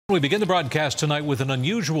We begin the broadcast tonight with an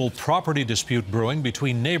unusual property dispute brewing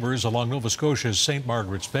between neighbors along Nova Scotia's St.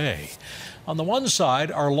 Margaret's Bay. On the one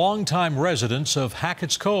side are longtime residents of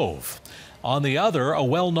Hackett's Cove. On the other, a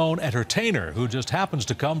well-known entertainer who just happens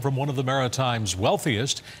to come from one of the Maritime's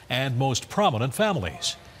wealthiest and most prominent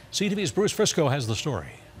families. CTV's Bruce Frisko has the story.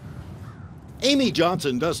 Amy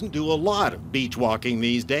Johnson doesn't do a lot of beach walking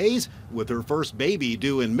these days. With her first baby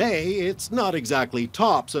due in May, it's not exactly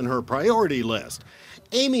tops on her priority list.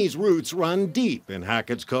 Amy's roots run deep in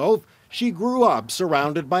Hackett's Cove. She grew up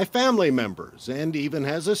surrounded by family members and even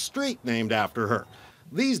has a street named after her.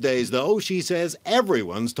 These days, though, she says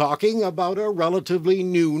everyone's talking about a relatively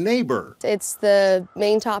new neighbor. It's the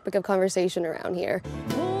main topic of conversation around here.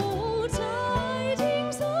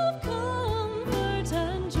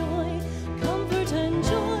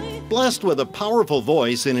 Blessed with a powerful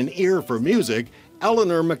voice and an ear for music,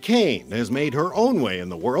 Eleanor McCain has made her own way in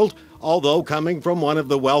the world, although coming from one of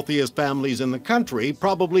the wealthiest families in the country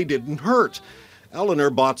probably didn't hurt. Eleanor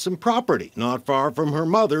bought some property not far from her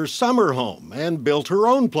mother's summer home and built her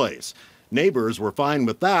own place. Neighbors were fine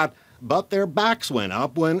with that, but their backs went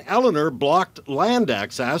up when Eleanor blocked land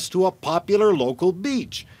access to a popular local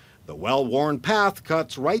beach. The well-worn path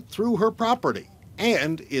cuts right through her property,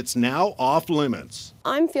 and it's now off limits.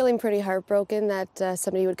 I'm feeling pretty heartbroken that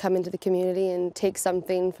somebody would come into the community and take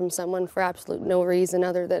something from someone for absolute no reason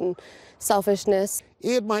other than selfishness.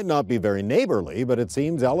 It might not be very neighborly, but it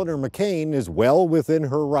seems Eleanor McCain is well within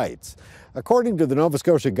her rights. According to the Nova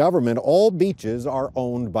Scotia government, all beaches are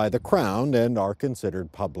owned by the Crown and are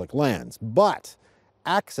considered public lands. But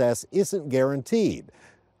access isn't guaranteed.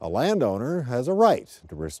 A landowner has a right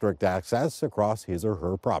to restrict access across his or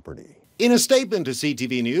her property. In a statement to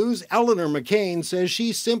CTV News, Eleanor McCain says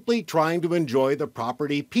she's simply trying to enjoy the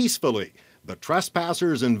property peacefully. But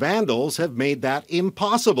trespassers and vandals have made that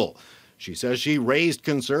impossible. She says she raised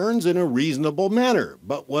concerns in a reasonable manner,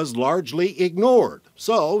 but was largely ignored.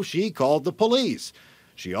 So she called the police.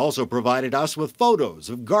 She also provided us with photos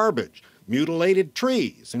of garbage, mutilated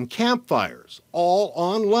trees, and campfires, all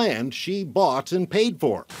on land she bought and paid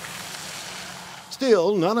for.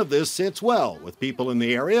 Still, none of this sits well with people in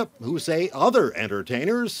the area who say other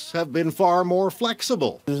entertainers have been far more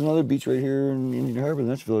flexible. There's another beach right here in Indian Harbor,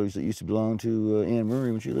 that village that used to belong to Anne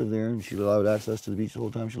Murray when she lived there, and she allowed access to the beach the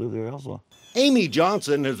whole time she lived there also. Amy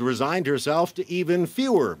Johnson has resigned herself to even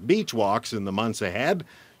fewer beach walks in the months ahead.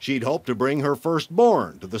 She'd hoped to bring her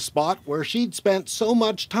firstborn to the spot where she'd spent so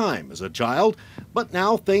much time as a child, but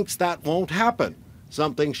now thinks that won't happen.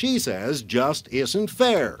 Something she says just isn't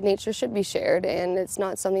fair. Nature should be shared, and it's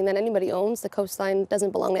not something that anybody owns. The coastline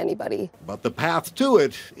doesn't belong to anybody. But the path to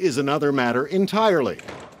it is another matter entirely.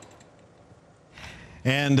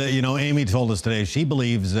 And, Amy told us today she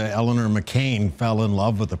believes Eleanor McCain fell in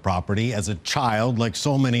love with the property as a child, like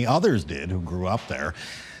so many others did who grew up there.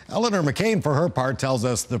 Eleanor McCain, for her part, tells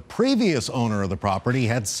us the previous owner of the property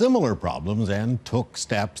had similar problems and took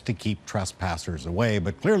steps to keep trespassers away.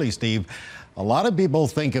 But clearly, Steve, a lot of people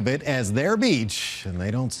think of it as their beach, and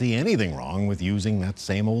they don't see anything wrong with using that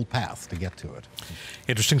same old path to get to it.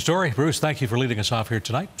 Interesting story. Bruce, thank you for leading us off here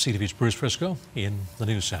tonight. CTV's Bruce Frisko in the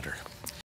News Center.